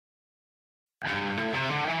We've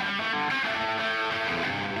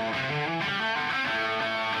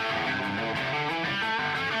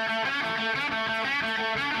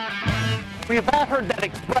all heard that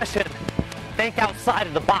expression, think outside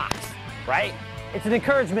of the box, right? It's an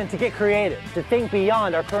encouragement to get creative, to think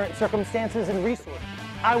beyond our current circumstances and resources.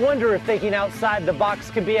 I wonder if thinking outside the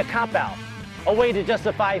box could be a cop-out, a way to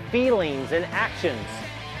justify feelings and actions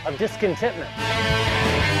of discontentment.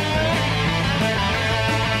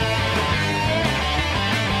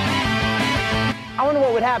 I wonder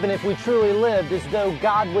what would happen if we truly lived as though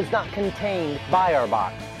God was not contained by our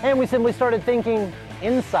box, and we simply started thinking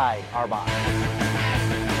inside our box.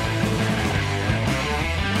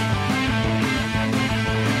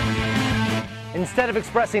 Instead of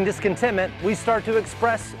expressing discontentment, we start to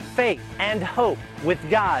express faith and hope with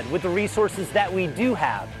God, with the resources that we do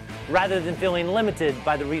have, rather than feeling limited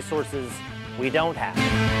by the resources we don't have.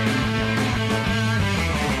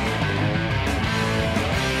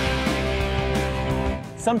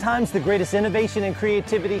 Sometimes the greatest innovation and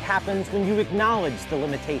creativity happens when you acknowledge the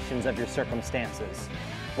limitations of your circumstances,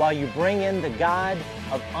 while you bring in the God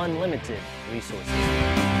of unlimited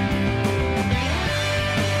resources.